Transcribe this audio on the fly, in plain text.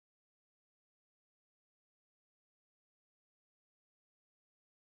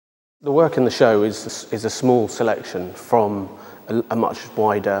The work in the show is a small selection from a much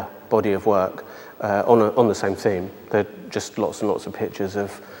wider body of work on the same theme. There are just lots and lots of pictures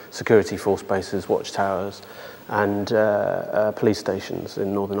of security force bases, watchtowers and police stations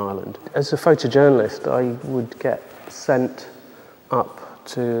in Northern Ireland. As a photojournalist, I would get sent up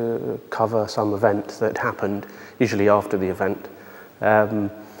to cover some event that happened, usually after the event,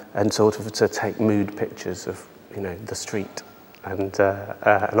 and sort of to take mood pictures of, the street. And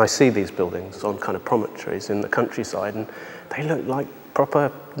I see these buildings on kind of promontories in the countryside, and they look like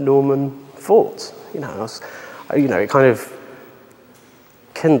proper Norman forts. It kind of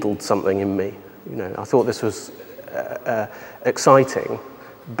kindled something in me. I thought this was exciting,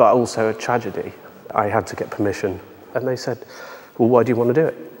 but also a tragedy. I had to get permission, and they said, "Well, why do you want to do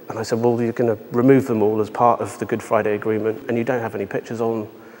it?" And I said, "Well, you're going to remove them all as part of the Good Friday Agreement, and you don't have any pictures on.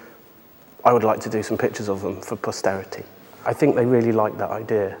 I would like to do some pictures of them for posterity." I think they really like that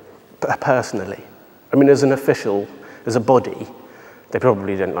idea, personally. I mean, as an official, as a body, they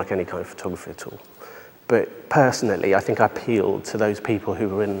probably don't like any kind of photography at all. But personally, I think I appealed to those people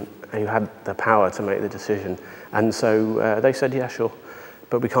who had the power to make the decision. And so they said, "Yeah, sure,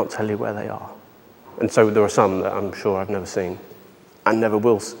 but we can't tell you where they are." And so there are some that I'm sure I've never seen and never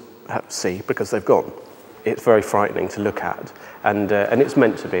will see because they've gone. It's very frightening to look at, and it's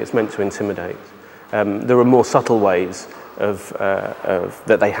meant to be. It's meant to intimidate. There are more subtle ways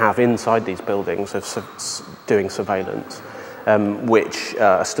that they have inside these buildings of doing surveillance, which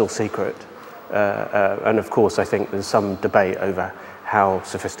are still secret. And of course, I think there's some debate over how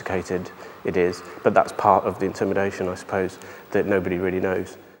sophisticated it is, but that's part of the intimidation, I suppose, that nobody really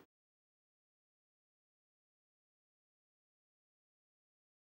knows.